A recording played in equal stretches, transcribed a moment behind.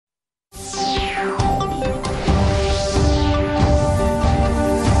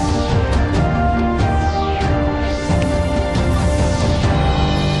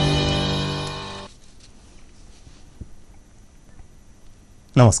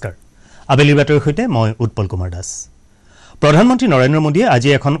নমস্কাৰ আবেলি বাতৰিৰ সৈতে মই উৎপল কুমাৰ দাস প্ৰধানমন্ত্ৰী নৰেন্দ্ৰ মোদীয়ে আজি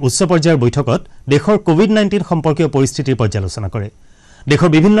এখন উচ্চ পৰ্যায়ৰ বৈঠকত দেশৰ কোভিড-19 সম্পৰ্কীয় পৰিস্থিতিৰ পৰ্যালোচনা কৰে দেশৰ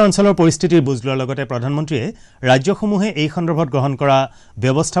বিভিন্ন অঞ্চলৰ পৰিস্থিতিৰ বুজ লোৱাৰ লগতে প্ৰধানমন্ত্ৰীয়ে ৰাজ্যসমূহে এই সন্দৰ্ভত গ্ৰহণ কৰা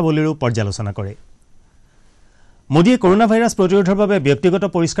ব্যৱস্থাৱলীৰো পৰ্যালোচনা কৰে মোদীয়ে কৰোনা ভাইৰাছ প্ৰতিৰোধৰ বাবে ব্যক্তিগত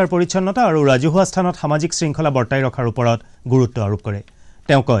পৰিষ্কাৰ পৰিচ্ছন্নতা আৰু ৰাজহুৱা স্থানত সামাজিক শৃংখলা বৰ্তাই ৰখাৰ ওপৰত গুৰুত্ব আৰোপ কৰে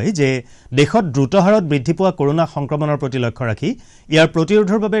তেওঁ কয় যে দেশত দ্ৰুত হাৰত বৃদ্ধি পোৱা কৰোনা সংক্ৰমণৰ প্ৰতি লক্ষ্য ৰাখি ইয়াৰ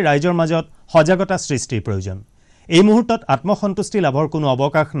প্ৰতিৰোধৰ বাবে ৰাইজৰ মাজত সজাগতা সৃষ্টিৰ প্ৰয়োজন এই মুহূৰ্তত আত্মসন্তুষ্টি লাভৰ কোনো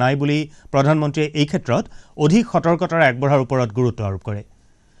অৱকাশ নাই বুলি প্ৰধানমন্ত্ৰীয়ে এই ক্ষেত্ৰত অধিক সতৰ্কতাৰে আগবঢ়াৰ ওপৰত গুৰুত্ব আৰোপ কৰে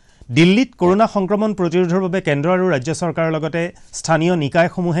দিল্লীত কৰোনা সংক্ৰমণ প্ৰতিৰোধৰ বাবে কেন্দ্ৰ আৰু ৰাজ্য চৰকাৰৰ লগতে স্থানীয়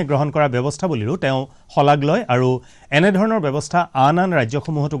নিকায়সমূহে গ্ৰহণ কৰা ব্যৱস্থাৱলীৰো তেওঁ শলাগ লয় আৰু এনে ধৰণৰ ব্যৱস্থা আন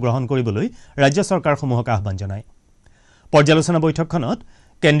ৰাজ্যসমূহতো গ্ৰহণ কৰিবলৈ ৰাজ্য চৰকাৰসমূহক আহ্বান জনায় পৰ্যালোচনা বৈঠকখনত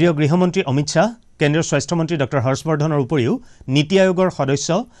কেন্দ্ৰীয় গৃহমন্ত্ৰী অমিত শাহ কেন্দ্ৰীয় স্বাস্থ্য মন্ত্ৰী ডক্টৰ হৰ্ষবৰ্ধনৰ উপৰিও নীতি আয়োগৰ সদস্য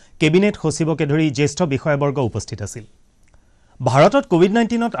কেবিনেট সচিবকে ধৰি জ্যেষ্ঠ বিষয়াবৰ্গ উপস্থিত আছিল ভাৰতত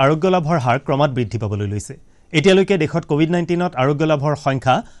কোভিড-19ত আৰোগ্য লাভৰ হাৰ ক্ৰমাৎ বৃদ্ধি পাবলৈ লৈছে এতিয়ালৈকে দেশত কোভিড-19ত আৰোগ্য লাভৰ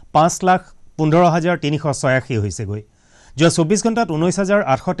সংখ্যা 5,15,386 হৈছেগৈ যোৱা 24 ঘণ্টাত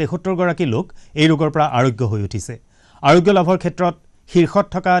 19,873 গৰাকী লোক এই ৰোগৰ পৰা আৰোগ্য হৈ উঠিছে আৰোগ্য লাভৰ ক্ষেত্ৰত শীৰ্ষত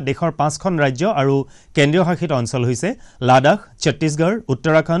থকা দেশৰ 5খন ৰাজ্য আৰু কেন্দ্ৰীয় শাসিত অঞ্চল হৈছে লাডাখ ছত্তীশগড়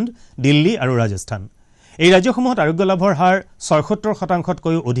উত্তৰাখণ্ড দিল্লী আৰু ৰাজস্থান এই ৰাজ্যসমূহত আৰোগ্য লাভৰ হাৰ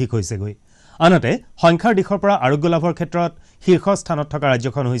 76%তকৈও অধিক হৈছেগৈ আনহাতে সংখ্যাৰ দিশৰ পৰা আৰোগ্য লাভৰ ক্ষেত্ৰত শীৰ্ষ স্থানত থকা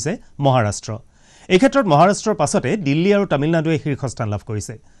ৰাজ্যখন হৈছে মহাৰাষ্ট্ৰ এই ক্ষেত্ৰত মহাৰাষ্ট্ৰৰ পাছতে দিল্লী আৰু তামিলনাডুৱে শীৰ্ষস্থান লাভ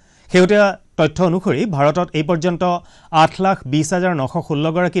কৰিছে শেহতীয়া তথ্য অনুসৰি ভাৰতত এই পৰ্যন্ত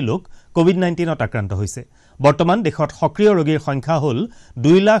 8,20,916 গৰাকী লোক কোভিড-19ত আক্ৰান্ত হৈছে বৰ্তমান দেশত সক্ৰিয় ৰোগীৰ সংখ্যা হ'ল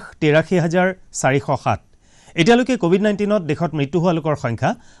 2,83,407 এতিয়ালৈকে কোভিড-19ত দেশত মৃত্যু হোৱা লোকৰ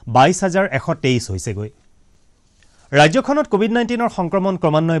সংখ্যা 22,123 হৈছেগৈ ৰাজ্যখনত কোভিড-19ৰ সংক্ৰমণ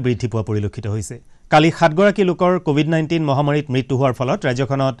ক্ৰমান্বয়ে বৃদ্ধি পোৱা পৰিলক্ষিত হৈছে কালি 7 গৰাকী লোকৰ কোভিড-19 মহামাৰীত মৃত্যু হোৱাৰ ফলত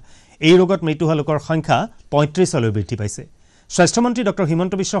ৰাজ্যখনত এই ৰোগত মৃত্যু হোৱা লোকৰ সংখ্যা 35লৈ বৃদ্ধি পাইছে স্বাস্থ্যমন্ত্ৰী ডক্টৰ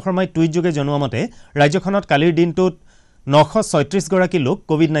হিমন্ত বিশ্ব শৰ্মাই টুইটযোগে জনোৱা মতে ৰাজ্যখনত কালিৰ দিনটোত 936 গৰাকী লোক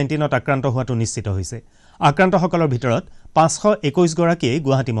কোভিড-19ত আক্ৰান্ত হোৱাটো নিশ্চিত হৈছে আক্ৰান্তসকলৰ ভিতৰত 521 গৰাকীয়ে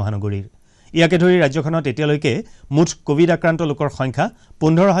গুৱাহাটী মহানগৰীৰ ইয়াকে ধৰি ৰাজ্যখনত এতিয়ালৈকে মুঠ কোভিড আক্ৰান্ত লোকৰ সংখ্যা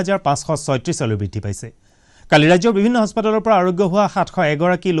 15,536লৈ বৃদ্ধি পাইছে কালি ৰাজ্যৰ বিভিন্ন হাস্পতালৰ পৰা আৰোগ্য হোৱা 701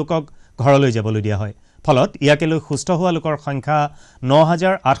 গৰাকী লোকক ঘৰলৈ যাবলৈ দিয়া হয় ফলত ইয়াকে লৈ সুস্থ হোৱা লোকৰ সংখ্যা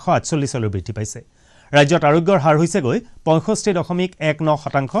 9,848লৈ বৃদ্ধি পাইছে ৰাজ্যত আৰোগ্যৰ হাৰ হৈছেগৈ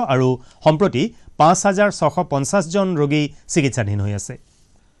 65.19% আৰু সম্প্ৰতি 5,650 জন ৰোগী চিকিৎসাধীন হৈ আছে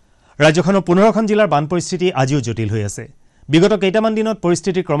ৰাজ্যখনৰ 15খন জিলাৰ বান পৰিস্থিতি আজিও জটিল হৈ আছে বিগত কেইটামান দিনত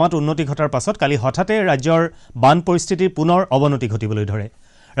পৰিস্থিতিৰ ক্ৰমাৎ উন্নতি ঘটাৰ পাছত কালি হঠাতে ৰাজ্যৰ বান পৰিস্থিতিৰ পুনৰ অৱনতি ঘটিবলৈ ধৰে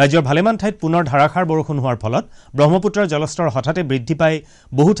ৰাজ্যৰ ভালেমান ঠাইত পুনৰ ধাৰাসাৰ বৰষুণ হোৱাৰ ফলত ব্ৰহ্মপুত্ৰৰ জলস্তৰ হঠাতে বৃদ্ধি পাই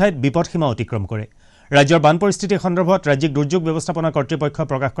বহু ঠাইত বিপদসীমা অতিক্ৰম কৰে ৰাজ্যৰ বান পৰিস্থিতিৰ সন্দৰ্ভত ৰাজ্যিক দুৰ্যোগ ব্যৱস্থাপনা কৰ্তৃপক্ষই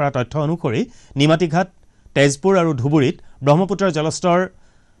প্ৰকাশ কৰা তথ্য অনুসৰি নিমাতীঘাট তেজপুৰ আৰু ধুবুৰীত ব্ৰহ্মপুত্ৰৰ জলস্তৰ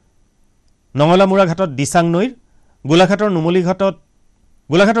নঙলামুৰা ঘাটত দিচাং নৈৰ গোলাঘাটৰ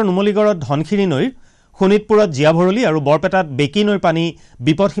নুমলীগড়ত ধনখিৰি নৈৰ শোণিতপুৰত জীয়াভৰলী আৰু বৰপেটাত বেকী নৈৰ পানী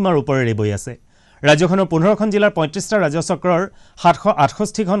বিপদসীমাৰ ওপৰেৰে বৈ আছে ৰাজ্যখনৰ 15খন জিলাৰ 35টা ৰাজচক্ৰৰ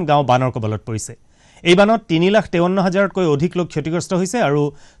 768খন গাঁও বানৰ কবলত পৰিছে এই বানত 3,53,000তকৈ অধিক লোক ক্ষতিগ্ৰস্ত হৈছে আৰু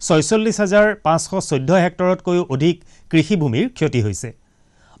 46,514 হেক্টৰতকৈও অধিক কৃষিভূমিৰ ক্ষতি হৈছে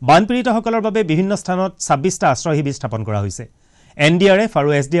বানপীড়িতসকলৰ বাবে বিভিন্ন স্থানত 26টা আশ্ৰয় শিবিৰ স্থাপন কৰা হৈছে এনডিআৰএফ আৰু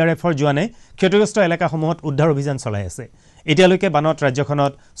এছডিআৰএফৰ জোৱানে ক্ষতিগ্ৰস্ত এলেকাসমূহত উদ্ধাৰ অভিযান চলাই আছে এতিয়ালৈকে বানত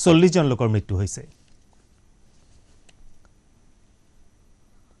ৰাজ্যখনত 40 জন লোকৰ মৃত্যু হৈছে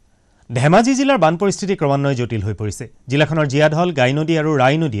ধেমাজি জিলাৰ বান পৰিস্থিতি ক্ৰমান্বয়ে জটিল হৈ পৰিছে জিলাখনৰ জিয়াঢল গাই নদী আৰু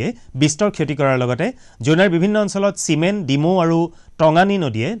ৰাই নদীয়ে বিস্তৰ ক্ষতি কৰাৰ লগতে জোনাৰ বিভিন্ন অঞ্চলত চিমেণ্ট ডিমৌ আৰু টঙানী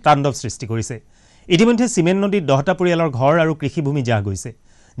নদীয়ে তাণ্ডৱ সৃষ্টি কৰিছে ইতিমধ্যে চিমেণ্ট নদীত 10টা পৰিয়ালৰ ঘৰ আৰু কৃষিভূমি জাহ গৈছে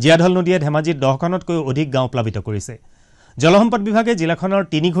জিয়াঢল নদীয়ে ধেমাজিত 10খনতকৈও অধিক গাঁও প্লাবিত কৰিছে জলসম্পদ বিভাগে জিলাখনৰ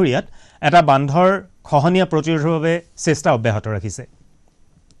তিনিঘৰীয়াত এটা বান্ধৰ খহনীয়া প্ৰতিৰোধৰ বাবে চেষ্টা অব্যাহত ৰাখিছে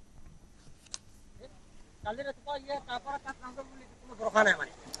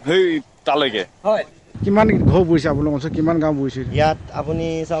হেই তালৈকে হয় কিমান ঘৰ বুইছে আপোনালোকৰ ওচৰত কিমান গাঁও বুইছে ইয়াত আপুনি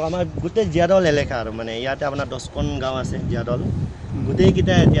চাওক আমাৰ গোটেই জিয়াদল এলেকা আৰু মানে ইয়াতে আপোনাৰ 10খন গাঁও আছে জিয়াদল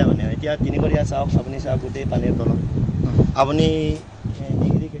গোটেইকেইটা এতিয়া মানে এতিয়া তিনিঘৰীয়া চাওক আপুনি চাওক গোটেই পানীৰ তলত আপুনি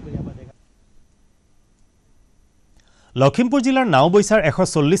লখিমপুৰ জিলাৰ নাওবৈচাৰ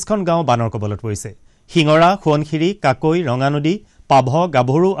 140খন গাঁও বানৰ কবলত পৰিছে শিঙৰা সোৱণশিৰি কাকৈ ৰঙানদী পাভ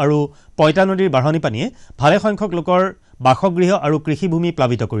গাভৰু আৰু পইতা নদীৰ বাঢ়নী পানীয়ে ভালে সংখ্যক লোকৰ বাসগৃহ আৰু কৃষিভূমি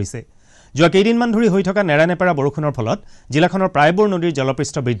প্লাবিত কৰিছে যোৱা কেইদিনমান ধৰি হৈ থকা নেৰানেপেৰা বৰষুণৰ ফলত জিলাখনৰ প্ৰায়বোৰ নদীৰ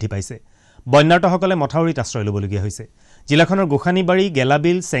জলপৃষ্ঠ বৃদ্ধি পাইছে বন্যাৰ্তসকলে মথাউৰিত আশ্ৰয় ল'বলগীয়া হৈছে। জিলাখনৰ গোসানীবাৰী,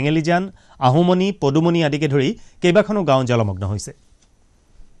 গেলাবিল, চেঙেলিজান, আহুমনি, পদুমনি আদিকে ধৰি কেইবাখনো গাঁও জলমগ্ন হৈছে।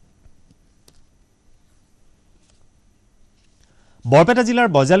 বৰপেটা জিলাৰ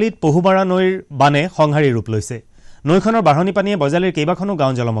বজালিত পহুবাৰা নৈৰ বানে সংহাৰী ৰূপ লৈছে। নৈখনৰ বাঢ়নী পানীয়ে বজালিৰ কেইবাখনো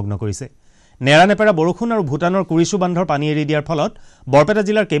গাঁও জলমগ্ন কৰিছে। নেৰানেপেৰা বৰষুণ আৰু ভূটানৰ কুৰিচু বান্ধৰ পানী এৰি দিয়াৰ ফলত বৰপেটা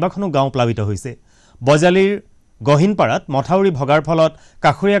জিলাৰ কেইবাখনো গাঁও প্লাবিত হৈছে। বজালিৰ গহিনপাৰাত মথাউৰি ভগাৰ ফলত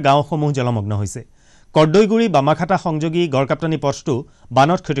কাষৰীয়া গাঁওসমূহ জলমগ্ন হৈছে। কৰ্দৈগুৰি বামাখাটা সংযোগী গড়কাপ্তানি পথটো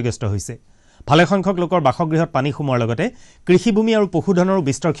বানত ক্ষতিগ্ৰস্ত হৈছে। ভালেসংখ্যক লোকৰ বাসগৃহত পানী সোমোৱাৰ লগতে কৃষিভূমি আৰু পশুধনৰো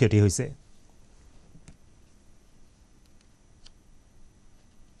বিস্তৰ ক্ষতি হৈছে।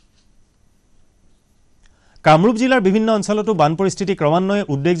 কামৰূপ জিলাৰ বিভিন্ন অঞ্চলতো বান পৰিস্থিতি ক্ৰমান্বয়ে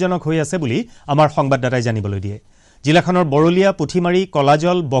উদ্বেগজনক হৈ আছে বুলি আমাৰ সংবাদদাতাই জানিবলৈ দিয়ে। জিলাখনৰ বৰলীয়া, পুঠিমাৰী,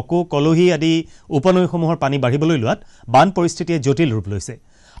 কলাজল, বকো, কলহী আদি উপনৈসমূহৰ পানী বাঢ়িবলৈ লোৱাত বান পৰিস্থিতিয়ে জটিল ৰূপ লৈছে।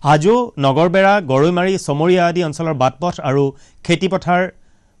 হাজো, নগৰবেৰা, গৰৈমাৰী, চমৰীয়া আদি অঞ্চলৰ বাটপথ আৰু খেতিপথাৰ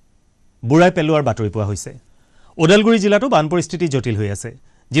বুৰাই পেলোৱাৰ বাতৰি পোৱা হৈছে। ওদালগুৰি জিলাতো বান পৰিস্থিতি জটিল হৈ আছে।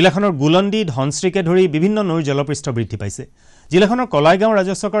 জিলাখনৰ গুলণ্ডি, ধনশ্ৰীকে ধৰি বিভিন্ন নৈৰ জলপৃষ্ঠ বৃদ্ধি পাইছে। জিলাখনৰ কলাইগাঁও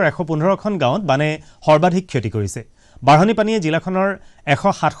ৰাজচকৰ ১১৫খন গাঁৱত বানে সৰ্বাধিক ক্ষতি কৰিছে। বাঢ়নী পানীয়ে জিলাখনৰ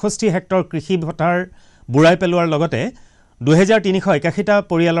 ১৬৭ হেক্টৰ কৃষি পথাৰ বুৰাই পেলোৱাৰ লগতে ২৩৮১টা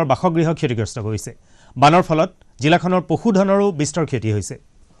পৰিয়ালৰ বাসগৃহ ক্ষতিগ্ৰস্ত কৰিছে। বানৰ ফলত জিলাখনৰ পশুধনৰো বিস্তৰ ক্ষতি হৈছে।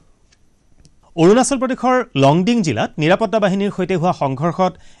 অৰুণাচল প্ৰদেশৰ লংডিং জিলাত নিৰাপত্তা বাহিনীৰ সৈতে হোৱা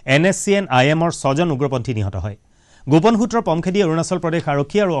সংঘৰ্ষত NSCN-IMৰ ৬জন উগ্ৰপন্থী নিহত হয়। গোপন সূত্ৰৰ পমখেদি অৰুণাচল প্ৰদেশ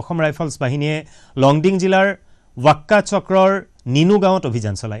আৰক্ষী আৰু অসম ৰাইফলছ বাহিনীয়ে লংডিং জিলাৰ ৱাক্কা চক্ৰৰ নিনু গাঁৱত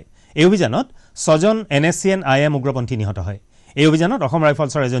অভিযান চলায়। এই অভিযানত ৬জন NSCN-IM উগ্ৰপন্থী নিহত হয়। এই অভিযানত অসম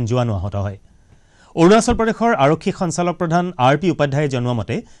ৰাইফলছৰ এজন জোৱানো আহত হয়। অৰুণাচল প্ৰদেশৰ আৰক্ষী সঞ্চালক প্ৰধান RP উপাধ্যায়ে জনোৱা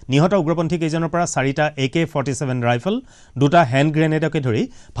মতে নিহত উগ্ৰপন্থীকেইজনৰ পৰা 4টা AK-47 ৰাইফল, 2টা হেণ্ড গ্ৰেনেডকে ধৰি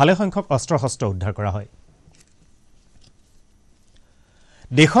ভালেসংখ্যক অস্ত্ৰ শস্ত্ৰ উদ্ধাৰ কৰা হয়।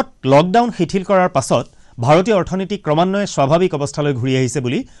 দেশত লকডাউন শিথিল কৰাৰ পাছত ভাৰতীয় অৰ্থনীতি ক্ৰমান্বয়ে স্বাভাৱিক অৱস্থালৈ ঘূৰি আহিছে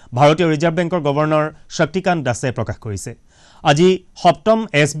বুলি ভাৰতীয় ৰিজাৰ্ভ বেংকৰ গভৰ্ণৰ শক্তিকান্ত দাসে প্ৰকাশ কৰিছে। আজি ৭ম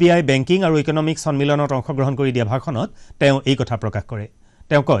SBI বেংকিং আৰু ইকনমিক্স সন্মিলনত অংশগ্ৰহণ কৰি দিয়া ভাষণত তেওঁ এই কথা প্ৰকাশ কৰে।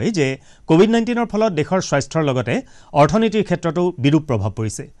 তেওঁ কয় যে কোভিড-19ৰ ফলত দেশৰ স্বাস্থ্যৰ লগতে অৰ্থনীতিৰ ক্ষেত্ৰতো বিৰূপ প্ৰভাৱ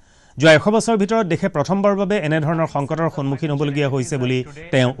পৰিছে। যোৱা ১০০ বছৰৰ ভিতৰত দেশে প্ৰথমবাৰৰ বাবে এনেধৰণৰ সংকটৰ সন্মুখীন হ'বলগীয়া হৈছে বুলি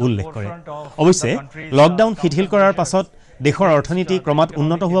তেওঁ উল্লেখ কৰে। অৱশ্যে লকডাউন শিথিল কৰাৰ পাছত দেশৰ অৰ্থনীতি ক্ৰমাৎ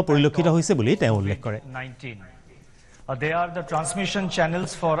উন্নত হোৱা পৰিলক্ষিত হৈছে বুলি তেওঁ উল্লেখ কৰে। They are the transmission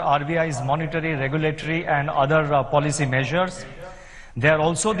channels for RBI's monetary, regulatory and other policy measures. They are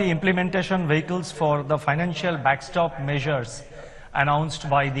also the implementation vehicles for the financial backstop measures announced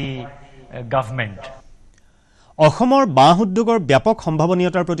by the government. অসমৰ বাঁহ উদ্যোগৰ ব্যাপক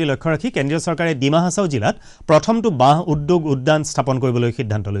সম্ভাৱনীয়তাৰ প্ৰতি লক্ষ্য ৰাখি কেন্দ্ৰীয় চৰকাৰে ডিমা হাছাও জিলাত প্ৰথমটো বাঁহ উদ্যোগ উদ্যান স্থাপন কৰিবলৈ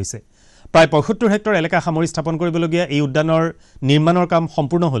সিদ্ধান্ত লৈছে। প্ৰায় ৭৫ হেক্টৰ এলেকা সামৰি স্থাপন কৰিবলগীয়া এই উদ্যানৰ নিৰ্মাণৰ কাম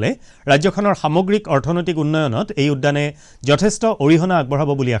সম্পূৰ্ণ হ'লে ৰাজ্যখনৰ সামগ্ৰিক অৰ্থনৈতিক উন্নয়নত এই উদ্যানে যথেষ্ট অৰিহণা আগবঢ়াব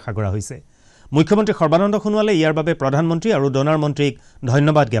বুলি আশা কৰা হৈছে। মুখ্যমন্ত্ৰী সৰ্বানন্দ সোণোৱালে ইয়াৰ বাবে প্ৰধানমন্ত্ৰী আৰু ডনাৰ মন্ত্ৰীক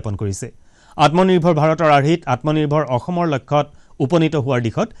ধন্যবাদ জ্ঞাপন কৰিছে। আত্মনিৰ্ভৰ ভাৰতৰ আৰ্হিত আত্মনিৰ্ভৰ অসমৰ লক্ষ্যত উপনীত হোৱাৰ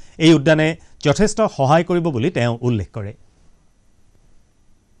দিশত এই উদ্যানে যথেষ্ট সহায় কৰিব বুলি তেওঁ উল্লেখ কৰে।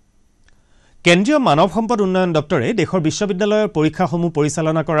 কেন্দ্ৰীয় মানৱ সম্পদ উন্নয়ন দপ্তৰে দেশৰ বিশ্ববিদ্যালয়ৰ পৰীক্ষাসমূহ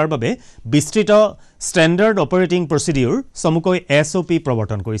পৰিচালনা কৰাৰ বাবে বিস্তৃত ষ্টেণ্ডাৰ্ড অপাৰেটিং প্ৰচিডিউৰ চমুকৈ SOP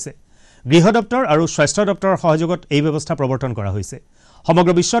প্ৰৱৰ্তন কৰিছে। গৃহ দপ্তৰ আৰু স্বাস্থ্য দপ্তৰৰ সহযোগত এই ব্যৱস্থা প্ৰৱৰ্তন কৰা হৈছে।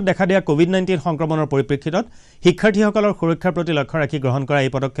 সমগ্ৰ বিশ্বত দেখা দিয়া কোভিড-19 সংক্ৰমণৰ পৰিপ্ৰেক্ষিতত শিক্ষাৰ্থীসকলৰ সুৰক্ষাৰ প্ৰতি লক্ষ্য ৰাখি গ্ৰহণ কৰা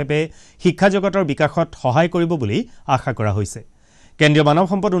এই পদক্ষেপে শিক্ষা জগতৰ বিকাশত সহায় কৰিব বুলি আশা কৰা হৈছে। কেন্দ্ৰীয় মানৱ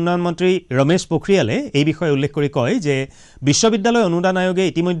সম্পদ উন্নয়ন মন্ত্ৰী ৰমেশ পোখৰিয়ালে এই বিষয়ে উল্লেখ কৰি কয় যে বিশ্ববিদ্যালয় অনুদান আয়োগে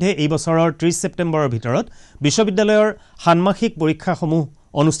ইতিমধ্যে এই বছৰৰ ৩০ ছেপ্টেম্বৰৰ ভিতৰত বিশ্ববিদ্যালয়ৰ ষান্মাসিক পৰীক্ষাসমূহ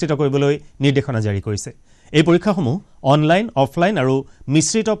অনুষ্ঠিত কৰিবলৈ নিৰ্দেশনা জাৰি কৰিছে। এই পৰীক্ষাসমূহ অনলাইন, অফলাইন আৰু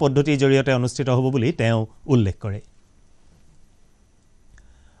মিশ্ৰিত পদ্ধতিৰ জৰিয়তে অনুষ্ঠিত হ'ব বুলি তেওঁ উল্লেখ কৰে।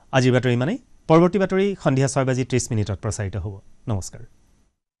 আজিৰ বাতৰি ইমানেই। পৰৱৰ্তী বাতৰি সন্ধিয়া ৬:৩০ প্ৰচাৰিত হ'ব। নমস্কাৰ।